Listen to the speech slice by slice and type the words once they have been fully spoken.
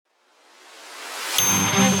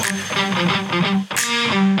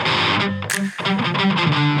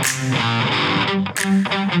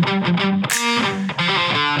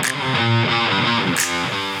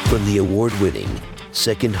award-winning,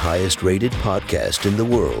 second highest rated podcast in the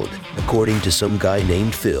world, according to some guy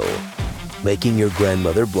named Phil. Making your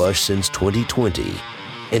grandmother blush since 2020.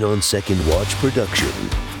 And on Second Watch Production.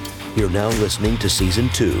 You're now listening to Season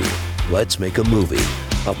 2, Let's Make a Movie,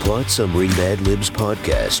 a Plot Summary Mad Libs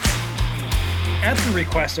podcast. At the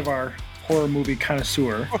request of our horror movie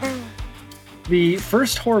connoisseur, the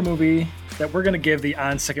first horror movie that we're going to give the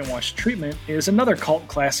On Second Watch treatment is another cult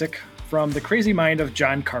classic from the crazy mind of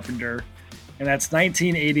John Carpenter, and that's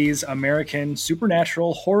 1980s American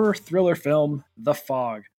supernatural horror thriller film, The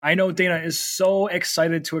Fog. I know Dana is so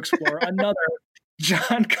excited to explore another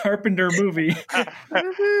John Carpenter movie.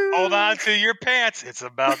 Hold on to your pants. It's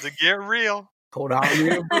about to get real. Hold on to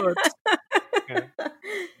your boots.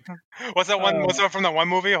 What's that one? What's that from that one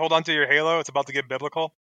movie? Hold on to your halo. It's about to get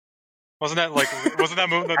biblical. Wasn't that movie?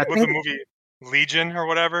 The movie Legion or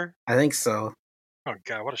whatever? I think so. Oh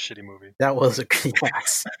god, what a shitty movie. That was a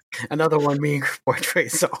yes. Another one being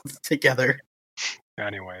portrayed all together.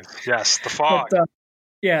 Anyways, yes, The Fog. But,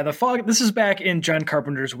 The Fog. This is back in John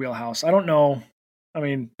Carpenter's wheelhouse. I don't know. I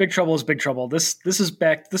mean, Big Trouble is Big Trouble. This is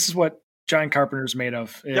back. This is what John Carpenter's made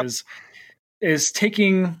of. Is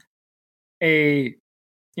taking a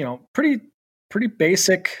pretty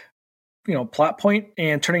basic plot point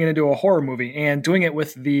and turning it into a horror movie and doing it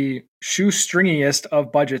with the shoestringiest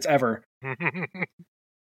of budgets ever.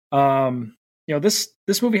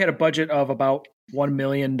 This movie had a budget of about $1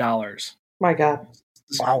 million. My God.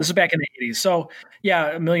 Wow. This is back in the 80s. So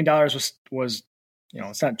yeah, $1 million was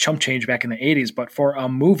it's not chump change back in the 80s, but for a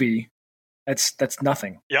movie, that's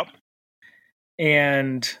nothing. Yep.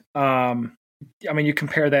 And you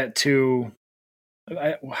compare that to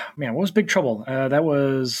what was Big Trouble? That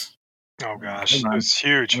was oh gosh, it was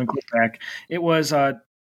huge. Let me click back. It was a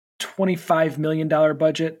 $25 million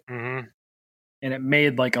budget, and it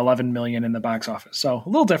made like $11 million in the box office. So a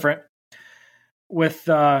little different with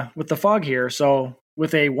The Fog here. So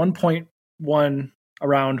with a $1.1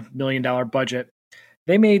 around $1 million budget,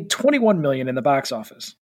 they made $21 million in the box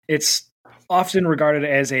office. It's often regarded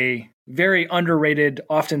as a very underrated,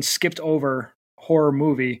 often skipped over horror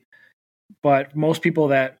movie, but most people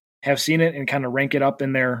that have seen it and kind of rank it up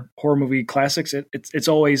in their horror movie classics, it's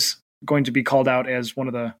always going to be called out as one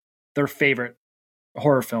of their favorite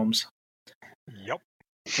horror films. Yep.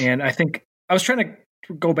 And I think I was trying to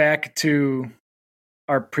go back to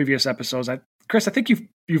our previous episodes. Chris, I think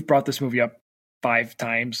you've brought this movie up 5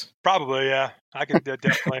 times. Probably, yeah. I can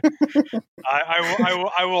definitely.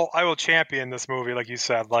 I will champion this movie, like you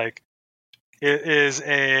said. Like, it is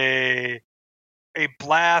a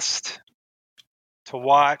blast to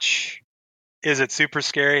watch. Is it super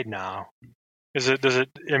scary? No. But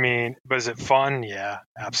is it fun? Yeah,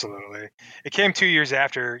 absolutely. It came 2 years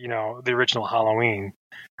after, the original Halloween.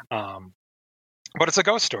 But it's a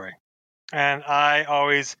ghost story. And I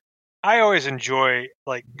always enjoy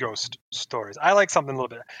like ghost stories. I like something a little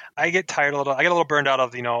bit. I get tired I get a little burned out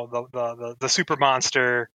of, the super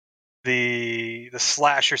monster, the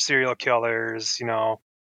slasher serial killers,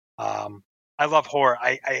 I love horror.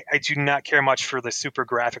 I do not care much for the super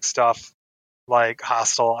graphic stuff like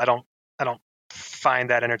Hostel. I don't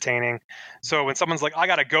find that entertaining. So when someone's like, I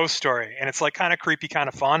got a ghost story and it's like kind of creepy, kind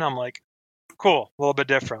of fun, I'm like, cool, a little bit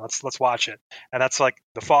different. Let's watch it. And that's like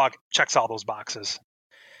The Fog checks all those boxes.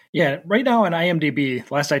 Yeah, right now on IMDb,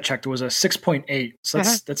 last I checked, it was a 6.8. So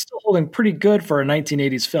that's still holding pretty good for a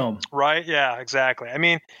 1980s film. Right? Yeah, exactly. I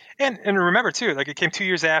mean, and remember too, like it came 2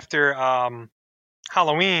 years after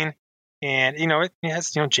Halloween, and it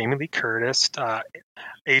has Jamie Lee Curtis,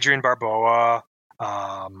 Adrian Barbeau,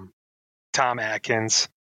 Tom Atkins.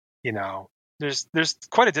 There's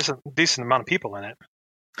quite a decent amount of people in it.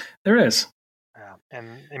 There is. Yeah, and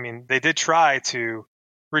I mean, they did try to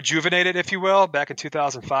rejuvenate it, if you will, back in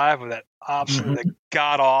 2005 with that absolutely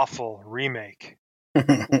god-awful remake.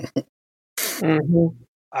 I'm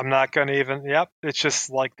not going to even, it's just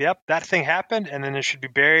like, that thing happened, and then it should be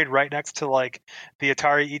buried right next to like the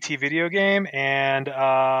Atari ET video game, and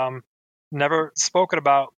never spoken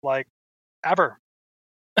about like ever.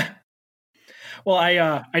 Well,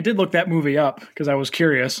 I did look that movie up because I was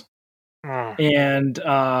curious. And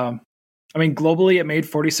globally it made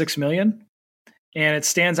 $46 million. And it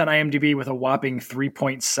stands on IMDb with a whopping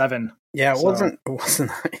 3.7. Yeah, it wasn't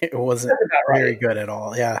very good at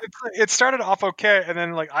all. Yeah, it started off okay, and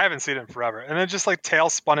then like I haven't seen it in forever, and then just like tail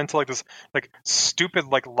spun into like this like stupid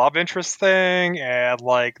like love interest thing, and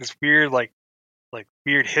like this weird like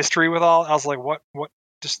weird history with all. I was like, what?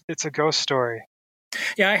 Just it's a ghost story.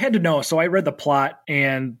 Yeah, I had to know, so I read the plot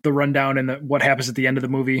and the rundown and what happens at the end of the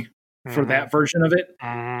movie for that version of it,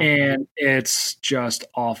 and it's just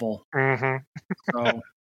awful. So,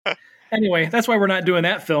 Anyway, that's why we're not doing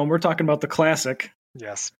that film. We're talking about the classic.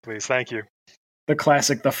 Yes, please. Thank you. The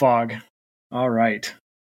classic, The Fog. All right.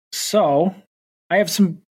 So I have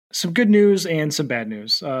some good news and some bad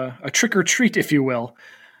news. A trick or treat, if you will.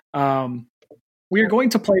 We are going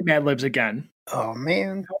to play Mad Libs again. Oh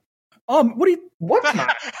man. What? Oh,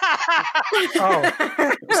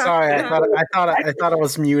 sorry. I thought I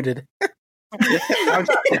was muted.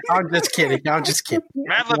 I'm just kidding.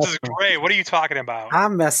 Mad Libs is great. What are you talking about?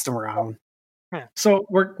 I'm messing around. So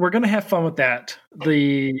we're gonna have fun with that.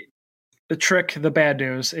 The trick, the bad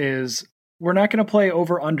news is we're not gonna play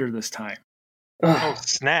over under this time. Oh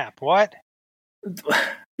snap! What?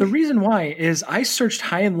 The reason why is I searched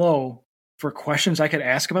high and low for questions I could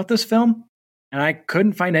ask about this film, and I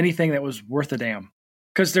couldn't find anything that was worth a damn.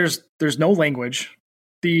 Because there's no language.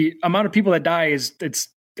 The amount of people that die is it's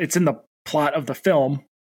in the plot of the film.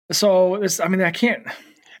 So I can't.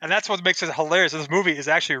 And that's what makes it hilarious. This movie is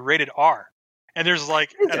actually rated R. And there's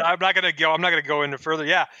and I'm not gonna go into further.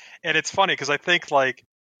 Yeah, and it's funny because I think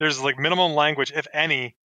there's minimum language, if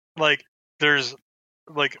any. There's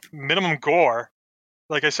minimum gore.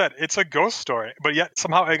 Like I said, it's a ghost story, but yet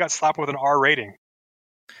somehow it got slapped with an R rating.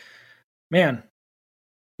 Man,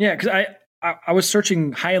 yeah, because I was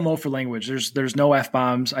searching high and low for language. There's no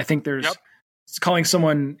F-bombs. I think there's it's calling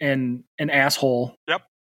someone an asshole. Yep.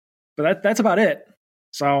 But that's about it.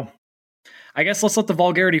 So I guess let's let the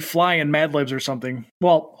vulgarity fly in Mad Libs or something.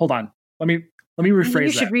 Well, hold on. Let me rephrase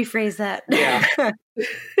You should rephrase that. Yeah.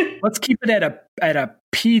 Let's keep it at a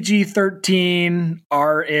PG-13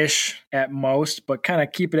 R-ish at most, but kind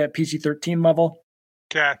of keep it at PG-13 level.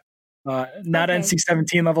 Okay. Not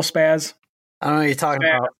NC-17 level spaz. I don't know what you're talking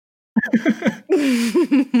about.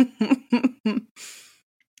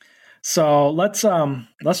 So let's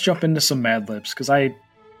jump into some Mad Libs because I,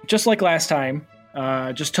 just like last time,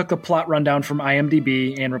 just took the plot rundown from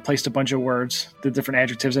IMDb and replaced a bunch of words, the different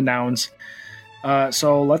adjectives and nouns.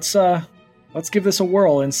 So let's give this a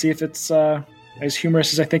whirl and see if it's as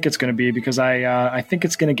humorous as I think it's going to be, because I think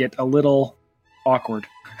it's going to get a little awkward.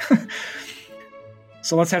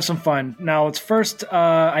 So let's have some fun. Now, let's first,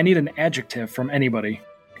 I need an adjective from anybody.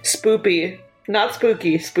 Spoopy. Not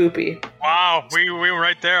spooky, spoopy. Wow, we were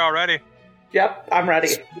right there already. Yep, I'm ready.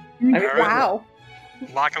 Wow.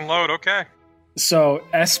 Lock and load, okay. So,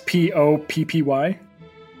 SPOPPY?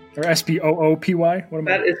 Or SPOOPY? What am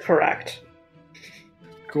That is correct.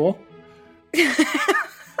 Cool. I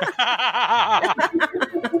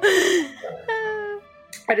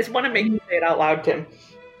just want to make you say it out loud, Tim.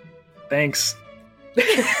 Thanks.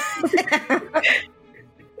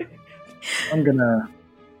 I'm gonna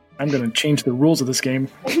change the rules of this game.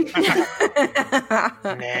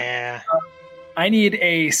 Nah. I need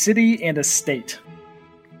a city and a state.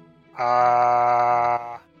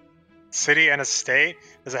 City and a state?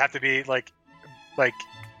 Does it have to be like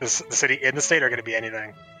the city in the state, or going to be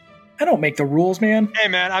anything? I don't make the rules, man. Hey,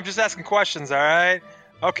 man, I'm just asking questions. All right.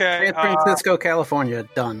 Okay. San Francisco, California,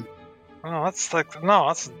 done. Oh, that's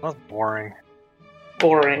boring.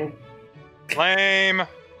 Boring. Lame. All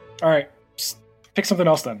right, pick something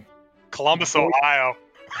else then. Columbus, Ohio.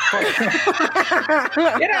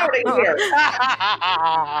 Get out of here.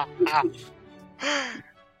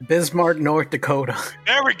 Bismarck, North Dakota.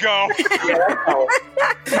 There we go.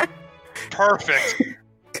 Perfect.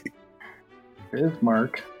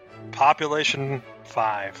 Bismarck. Population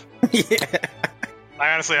 5. Yeah.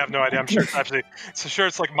 I honestly have no idea. I'm sure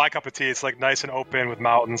it's like my cup of tea. It's like nice and open with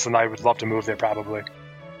mountains, and I would love to move there probably.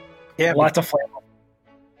 Yeah, Lots of flannel.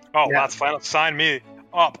 Oh, yeah. Lots of flannel. Sign me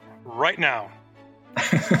up right now.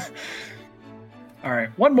 All right,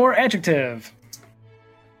 one more adjective.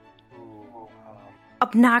 Ooh,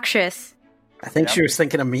 Obnoxious. I think she was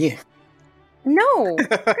thinking of me. No.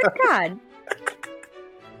 Good God.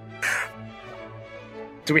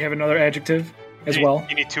 Do we have another adjective as well?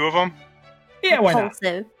 You need 2 of them? Yeah, why not?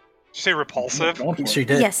 Repulsive. Did you say repulsive? She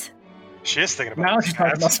did. Yes. She is thinking about Now it. she's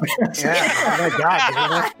talking about spaz. Yeah. Oh my God.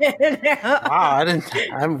 Wow,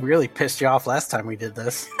 I really pissed you off last time we did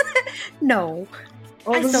this. No.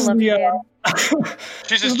 Well, I this still is love the, you.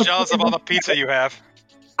 She's just jealous of all the pizza you have.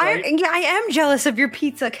 I am jealous of your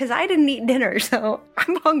pizza because I didn't eat dinner, so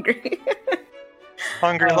I'm hungry.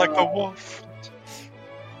 Hungry like a wolf.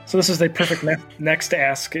 So this is the perfect next to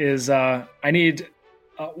ask is I need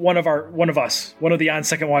one of the On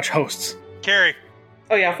Second Watch hosts. Carrie.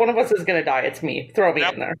 Oh yeah, if one of us is gonna die, it's me. Throw me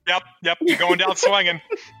in there. Yep. You're going down swinging.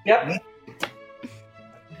 Yep.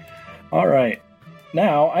 All right.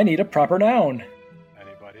 Now I need a proper noun.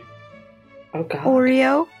 Anybody? Oh god.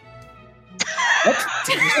 Oreo.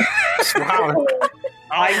 Wow.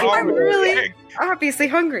 I'm really obviously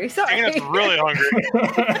hungry. Sorry. Dana's really hungry.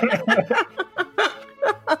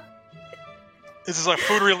 This is like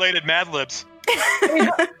food-related Mad Libs.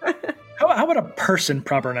 How about a person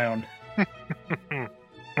proper noun?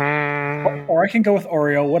 Or I can go with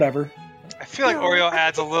Oreo, whatever. I feel like Oreo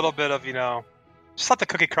adds a little bit of, just let the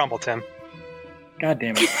cookie crumble, Tim. God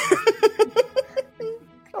damn it.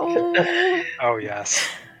 Oh. Oh, yes.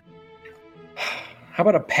 How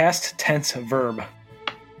about a past tense verb?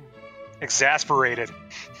 Exasperated.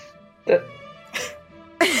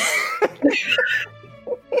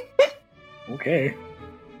 Okay.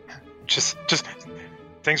 Just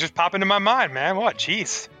things just pop into my mind, man. What?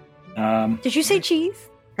 Jeez. Did you say cheese?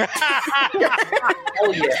 Oh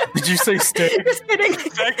yeah. Did you say steak? Just kidding.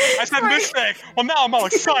 I said mistake. Well, now I'm all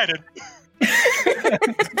excited.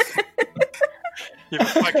 You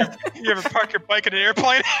ever park your bike in an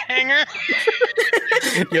airplane hangar?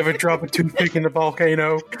 You ever drop a toothpick in the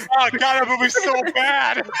volcano? Oh, God, that movie's so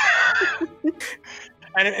bad.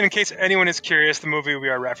 And in case anyone is curious, the movie we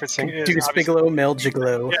are referencing is Deuce Bigelow, Mel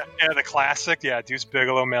Gigolo. Yeah, the classic. Yeah, Deuce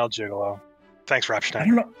Bigelow, Male Gigolo. Thanks,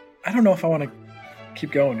 Repstein. I don't know if I want to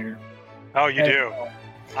keep going here. Oh, you do.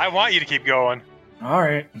 I want you to keep going. All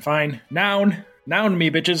right, fine. Noun me,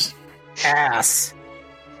 bitches. Ass.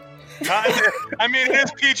 I mean, it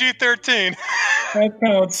is PG-13.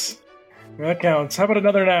 That counts. How about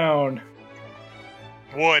another noun?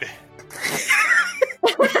 Wood.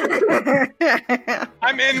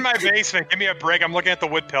 I'm in my basement. Give me a break. I'm looking at the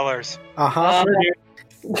wood pillars. Uh-huh.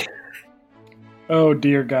 Oh,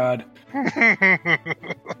 dear God.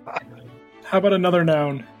 How about another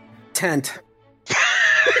noun? Tent.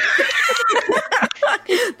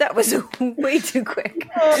 That was way too quick.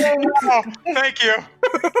 Oh, thank you.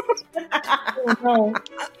 Oh,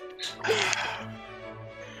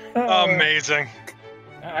 no. Amazing.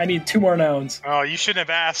 I need 2 more nouns. Oh, you shouldn't have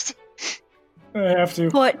asked. I have to.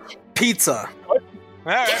 What? Pizza. All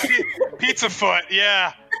right, pizza foot,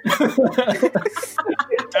 yeah. All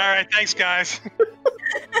right, thanks, guys.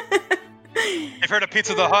 You've heard of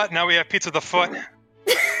Pizza the Hut? Now we have Pizza the Foot.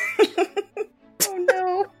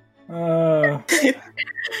 Oh no.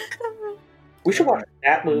 We should watch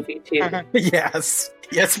that movie too. Yes.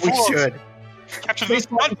 Yes, we should. Capture these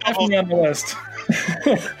stunt doubles. Definitely on the list.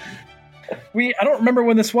 I don't remember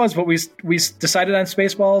when this was, but we decided on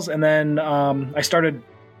Spaceballs, and then I started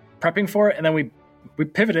prepping for it, and then we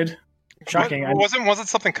pivoted. Shocking. Wasn't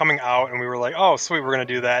something coming out, and we were like, "Oh, sweet, we're gonna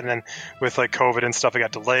do that." And then with like COVID and stuff, it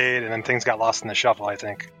got delayed, and then things got lost in the shuffle. I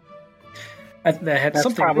think.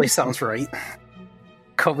 That probably sounds right.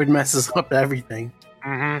 COVID messes up everything.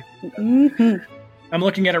 Mm-hmm. I'm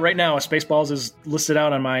looking at it right now. Spaceballs is listed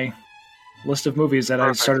out on my list of movies that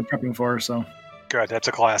I started prepping for. So good. That's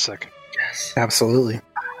a classic. Yes. Absolutely.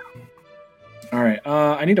 All right.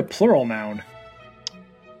 I need a plural noun.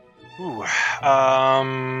 Ooh.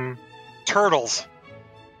 Turtles.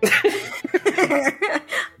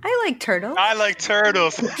 I like turtles. I like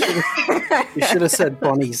turtles. You should have said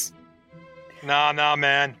bunnies. No,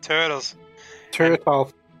 man. Turtles.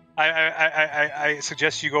 Turtle. I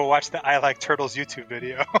suggest you go watch the I Like Turtles YouTube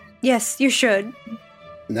video. Yes, you should.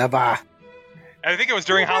 Never. I think it was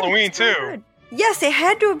during Halloween, too. Good. Yes, it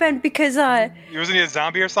had to have been because, Wasn't he a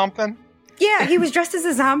zombie or something? yeah, he was dressed as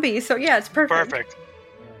a zombie, so yeah, it's perfect. Perfect.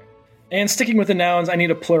 And sticking with the nouns, I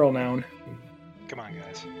need a plural noun. Come on,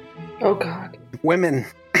 guys. Oh God. Women.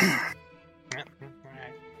 Yeah, all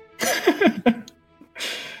right.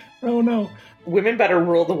 Oh, no. Women better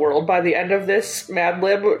rule the world by the end of this Mad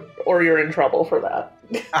Lib, or you're in trouble for that.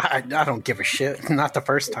 I don't give a shit. Not the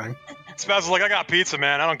first time. Spaz is like, I got pizza,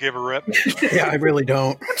 man. I don't give a rip. Yeah, I really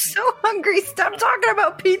don't. I'm so hungry. Stop talking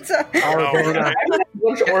about pizza. Oh, We're right. I had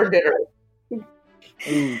lunch or dinner.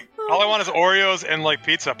 All I want is Oreos and like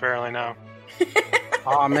pizza apparently now.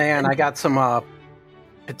 Oh man, I got some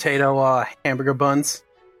potato hamburger buns.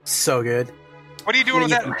 So good. What are you doing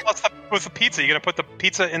with that? With the pizza? You gonna put the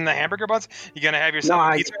pizza in the hamburger buns? You gonna have yourself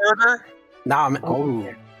No, a pizza burger? Nah, I'm.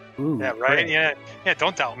 Oh. Ooh, Yeah, right. great. Yeah.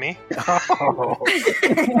 Don't doubt me. Oh.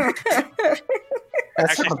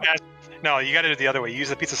 That's Actually, not- Spaz, no, you got to do it the other way. You use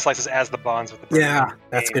the pizza slices as the buns with the burger. yeah,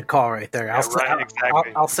 that's a good call right there. Yeah,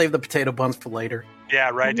 exactly. I'll save the potato buns for later. Yeah,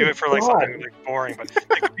 right. Do it for like something like boring, but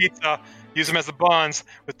take the pizza, use them as the buns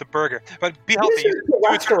with the burger. But be healthy. This is Do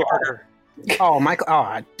a turkey cholesterol.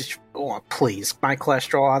 burger. Please, my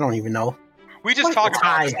cholesterol. I don't even know. We just talk about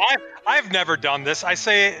Hi. this. I've never done this. I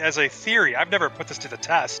say it as a theory. I've never put this to the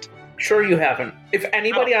test. Sure you haven't. If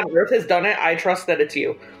anybody on Earth has done it, I trust that it's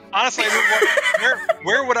you. Honestly,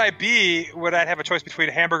 where would I be? Would I have a choice between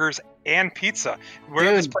hamburgers and pizza?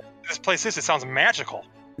 Where Dude. this place is, it sounds magical.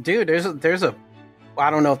 Dude, there's a I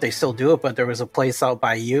don't know if they still do it, but there was a place out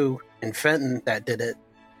by you in Fenton that did it.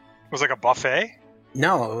 It was like a buffet?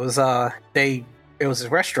 No, it was it was a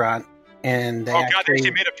restaurant, and they God, they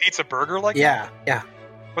actually made a pizza burger like that? Yeah.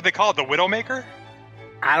 What they call it, the Widowmaker?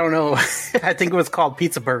 I don't know. I think it was called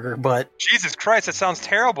Pizza Burger, but Jesus Christ, that sounds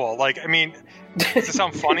terrible. Like, I mean, does it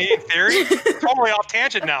sound funny in theory? Totally off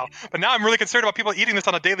tangent now. But now I'm really concerned about people eating this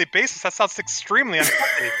on a daily basis. That sounds extremely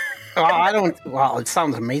unhealthy. well, it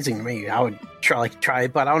sounds amazing to me. I would try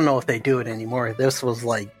it, but I don't know if they do it anymore. This was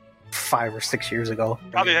like 5 or 6 years ago.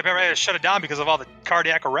 Probably they had to shut it down because of all the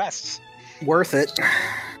cardiac arrests. Worth it.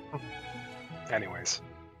 Anyways,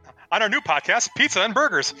 on our new podcast, Pizza and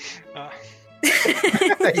Burgers. I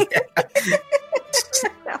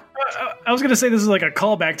was going to say this is like a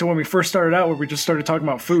callback to when we first started out, where we just started talking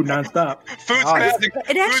about food nonstop.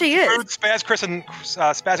 It actually is. Food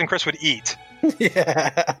Spaz and Chris would eat.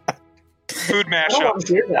 Yeah. Food I don't want mashups.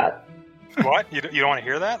 to hear that. What? You don't want to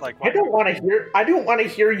hear that? Like, what? I don't want to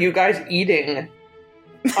hear you guys eating.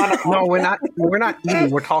 No, we're not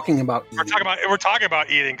eating. We're talking about eating. We're talking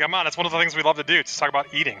about eating. Come on, that's one of the things we love to do. Just talk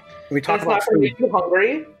about eating. We talk That's about not going to food. make you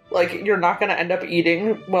hungry. Like you're not going to end up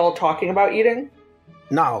eating while talking about eating.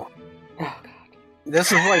 No. Oh God.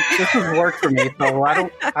 This is work for me, so I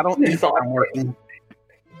don't eat while I'm working.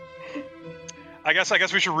 I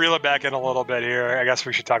guess we should reel it back in a little bit here. I guess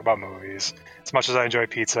we should talk about movies. As much as I enjoy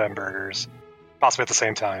pizza and burgers, possibly at the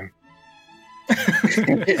same time.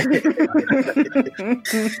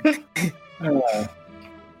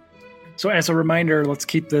 So as a reminder, let's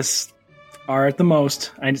keep this R at the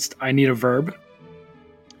most. I need a verb.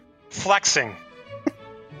 Flexing.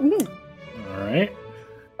 All right.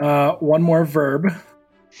 One more verb.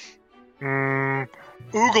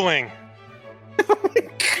 Oogling.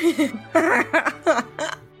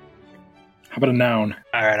 How about a noun?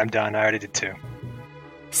 All right, I'm done. I already did 2.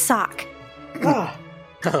 Sock. Ah.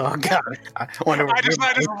 Oh God! I wonder. I just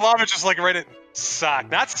love it. Just like right at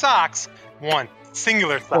sock, not socks. One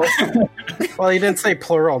singular sock. Well, he didn't say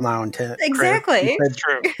plural noun to Exactly. He said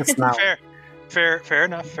True. it's noun. Fair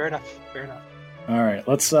enough. All right.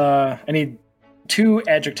 Let's. I need 2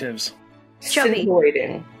 adjectives. Chubby.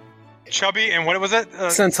 Scintillating. Chubby and what was it?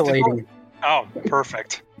 Scintillating. Oh,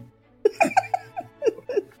 perfect.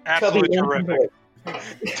 Absolutely terrific.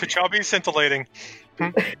 To Chubby, scintillating.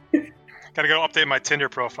 Gotta go update my Tinder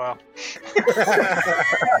profile.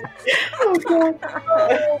 Oh God.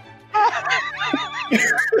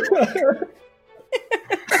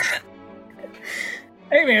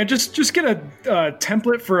 Hey man, just get a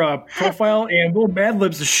template for a profile and we'll Mad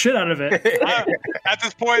Libs the shit out of it. At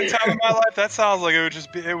this point in time in my life, that sounds like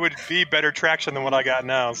it would be better traction than what I got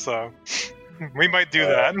now. So we might do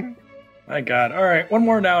that. My God. All right, one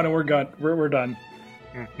more noun and we're done. We're done.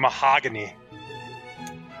 Mahogany.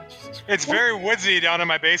 It's very woodsy down in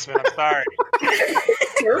my basement. I'm sorry.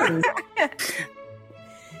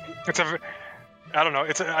 I don't know.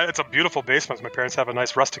 It's a beautiful basement. My parents have a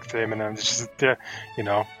nice rustic theme, and I'm just and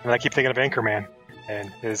I keep thinking of Anchorman,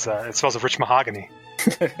 and it smells of rich mahogany.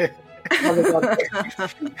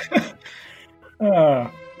 All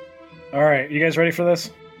right, you guys ready for this?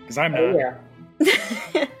 Because I'm not. Oh, yeah.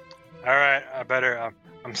 All right, I better.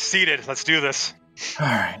 I'm seated. Let's do this. All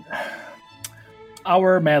right.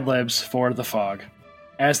 Our Mad Libs for the fog.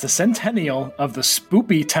 As the centennial of the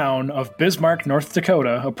spoopy town of Bismarck, North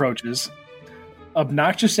Dakota approaches,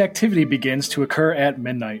 obnoxious activity begins to occur at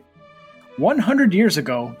midnight. 100 years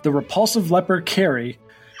ago, the repulsive leper Carrie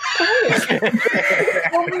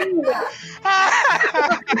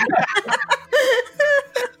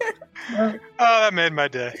Oh, that made my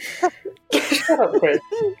day. Shut up, Chris.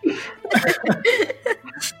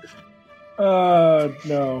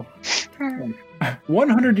 No.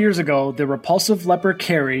 100 years ago, the repulsive leper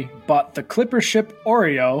Carrie bought the clipper ship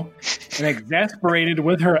Oreo and exasperated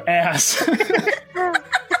with her ass. Oh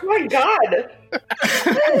my God.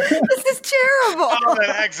 This is terrible. Oh,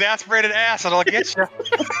 that exasperated ass, it'll get you.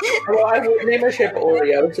 Well, I would name a ship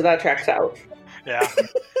Oreo, so that tracks out. Yeah,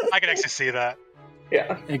 I can actually see that.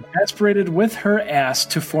 Yeah. Exasperated with her ass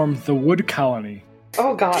to form the Wood Colony.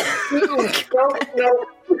 Oh God. No.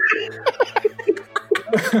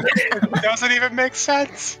 Doesn't even make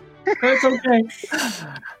sense. That's okay.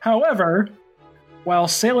 However, while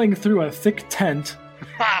sailing through a thick tent,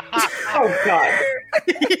 Oh God.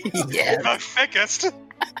 Yeah. The thickest.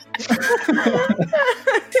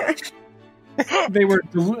 they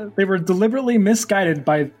were deliberately misguided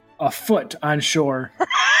by a foot on shore,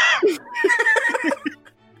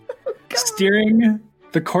 steering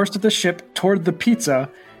the course of the ship toward the pizza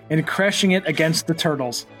and crashing it against the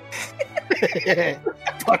turtles.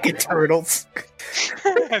 Fucking turtles.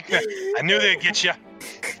 I knew they'd get you.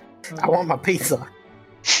 I want my pizza.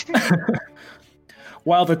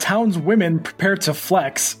 While the town's women prepare to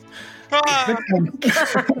flex, Ah!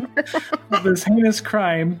 of this heinous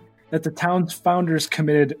crime that the town's founders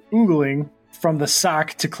committed, oogling from the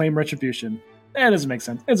sock to claim retribution. That doesn't make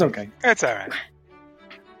sense. It's okay. It's all right.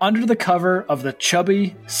 Under the cover of the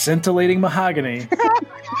chubby, scintillating mahogany,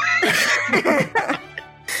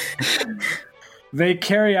 they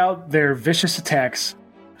carry out their vicious attacks,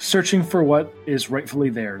 searching for what is rightfully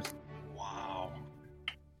theirs. Wow.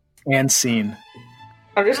 And scene.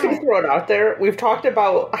 I'm just going to throw it out there. We've talked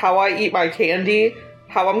about how I eat my candy,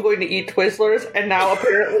 how I'm going to eat Twizzlers, and now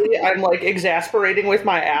apparently I'm like exasperating with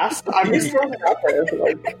my ass. I'm just throwing it out there.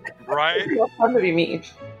 Like, Right? it's fun to be me.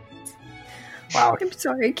 Wow, I'm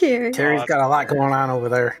sorry, Karen. Terry's got a lot going on over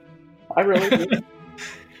there. I really do.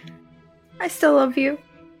 I still love you.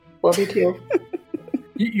 Love you too.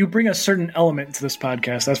 You bring a certain element to this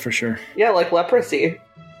podcast, that's for sure. Yeah, like leprosy.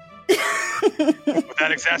 With that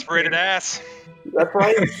exasperated ass. That's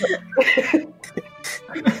right.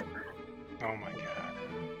 Oh my god.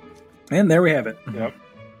 And there we have it. Yep.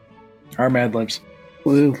 Our Mad Libs.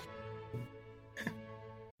 Woo.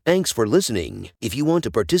 Thanks for listening. If you want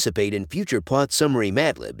to participate in future plot summary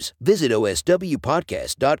Mad Libs, visit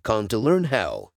oswpodcast.com to learn how.